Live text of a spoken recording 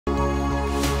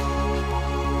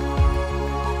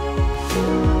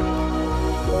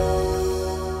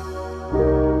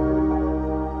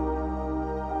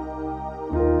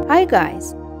Hi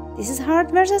guys, this is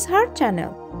Heart vs Heart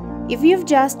channel. If you've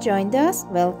just joined us,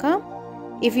 welcome.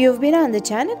 If you've been on the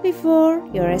channel before,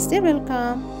 you're still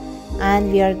welcome.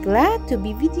 And we are glad to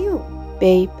be with you,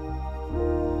 babe.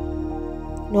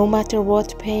 No matter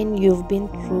what pain you've been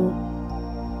through,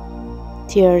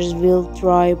 tears will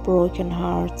dry broken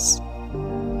hearts,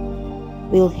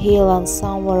 will heal and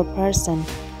somewhere a person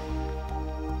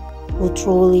who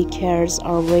truly cares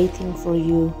are waiting for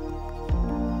you.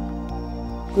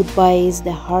 Goodbye is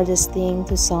the hardest thing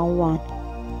to someone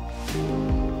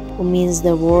who means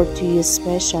the world to you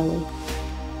especially.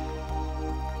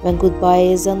 When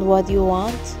goodbye isn't what you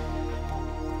want,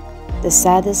 the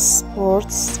saddest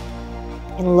parts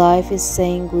in life is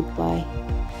saying goodbye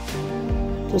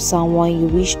to someone you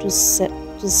wish to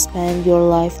spend your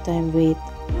lifetime with.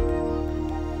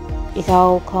 It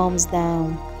all comes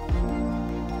down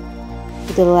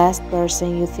to the last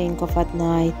person you think of at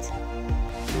night.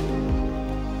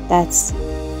 That's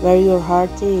where your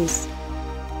heart is.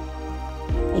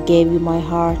 I gave you my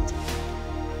heart.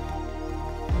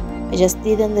 I just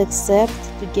didn't accept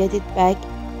to get it back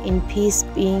in peace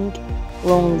being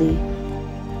lonely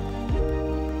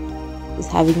with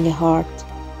having a heart,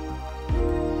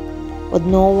 but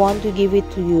no one to give it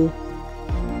to you.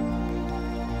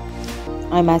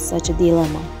 I'm at such a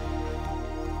dilemma.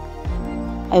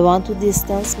 I want to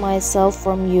distance myself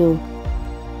from you,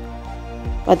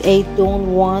 but I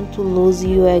don't want to lose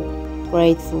you. A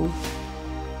grateful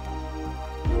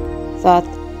thought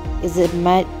is a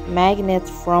magnet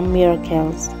from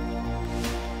miracles.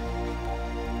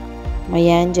 My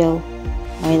angel,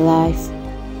 my life,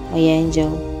 my angel,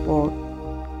 Lord,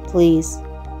 please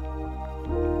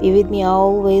be with me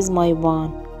always, my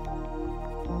one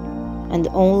and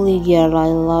only girl. I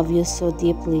love you so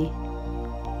deeply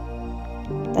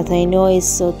that I know is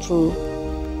so true.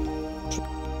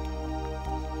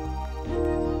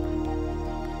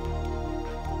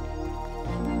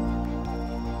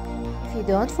 If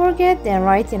you don't forget, then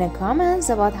write in the comments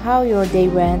about how your day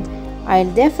went.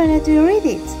 I'll definitely read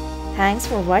it. Thanks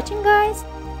for watching guys.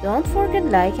 Don't forget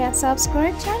like and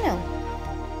subscribe channel.